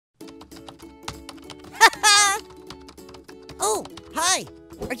Oh, hi!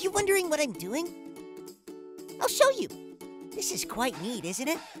 Are you wondering what I'm doing? I'll show you. This is quite neat, isn't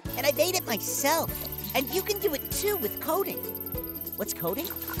it? And I made it myself. And you can do it too with coding. What's coding?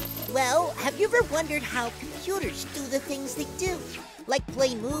 Well, have you ever wondered how computers do the things they do? Like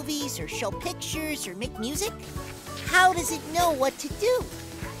play movies or show pictures or make music? How does it know what to do?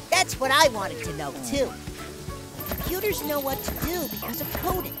 That's what I wanted to know too. Computers know what to do because of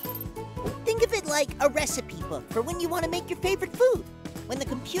coding. Think of it like a recipe book for when you want to make your favorite food. When the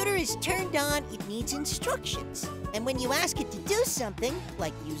computer is turned on, it needs instructions. And when you ask it to do something,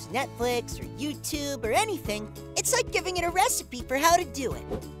 like use Netflix or YouTube or anything, it's like giving it a recipe for how to do it.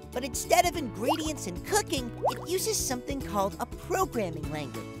 But instead of ingredients and cooking, it uses something called a programming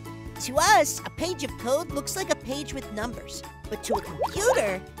language. To us, a page of code looks like a page with numbers. But to a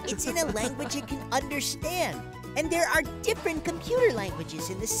computer, it's in a language it can understand. And there are different computer languages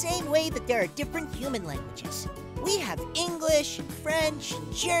in the same way that there are different human languages. We have English, and French,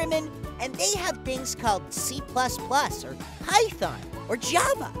 and German, and they have things called C++ or Python or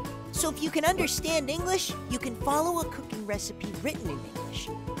Java. So if you can understand English, you can follow a cooking recipe written in English.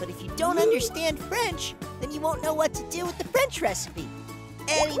 But if you don't understand French, then you won't know what to do with the French recipe.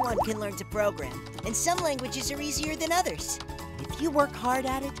 Anyone can learn to program, and some languages are easier than others. If you work hard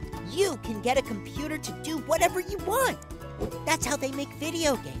at it, you can get a computer to do whatever you want. That's how they make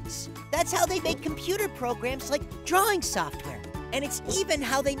video games. That's how they make computer programs like drawing software. And it's even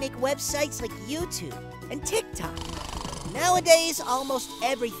how they make websites like YouTube and TikTok. Nowadays, almost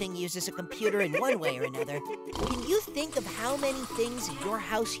everything uses a computer in one way or another. Can you think of how many things in your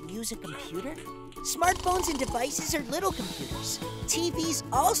house use a computer? Smartphones and devices are little computers. TVs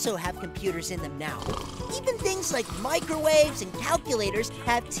also have computers in them now. Even things like microwaves and calculators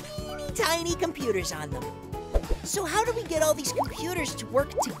have teeny tiny computers on them. So how do we get all these computers to work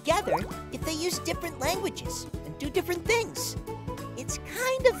together if they use different languages and do different things? It's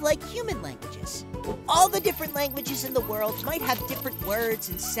kind of like human languages. All the different languages in the world might have different words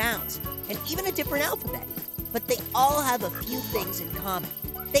and sounds, and even a different alphabet. But they all have a few things in common.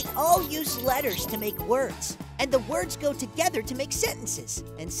 They all use letters to make words, and the words go together to make sentences.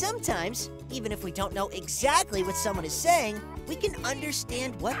 And sometimes, even if we don't know exactly what someone is saying, we can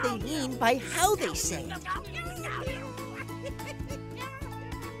understand what they mean by how they say it.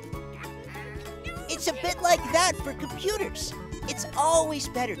 It's a bit like that for computers. It's always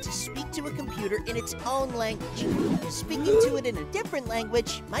better to speak to a computer in its own language. Speaking to it in a different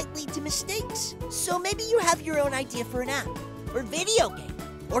language might lead to mistakes. So maybe you have your own idea for an app, or video game,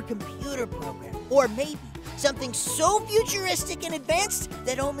 or computer program, or maybe something so futuristic and advanced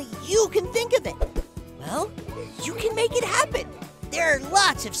that only you can think of it. Well, you can make it happen. There are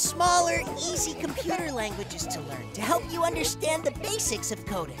lots of smaller, easy computer languages to learn to help you understand the basics of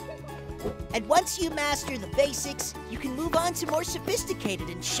coding. And once you master the basics, you can move on to more sophisticated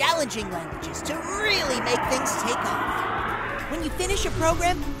and challenging languages to really make things take off. When you finish a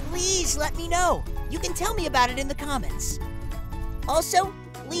program, please let me know. You can tell me about it in the comments. Also,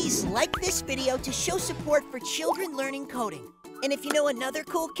 please like this video to show support for children learning coding. And if you know another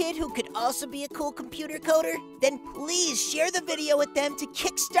cool kid who could also be a cool computer coder, then please share the video with them to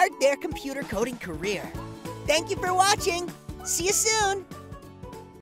kickstart their computer coding career. Thank you for watching. See you soon.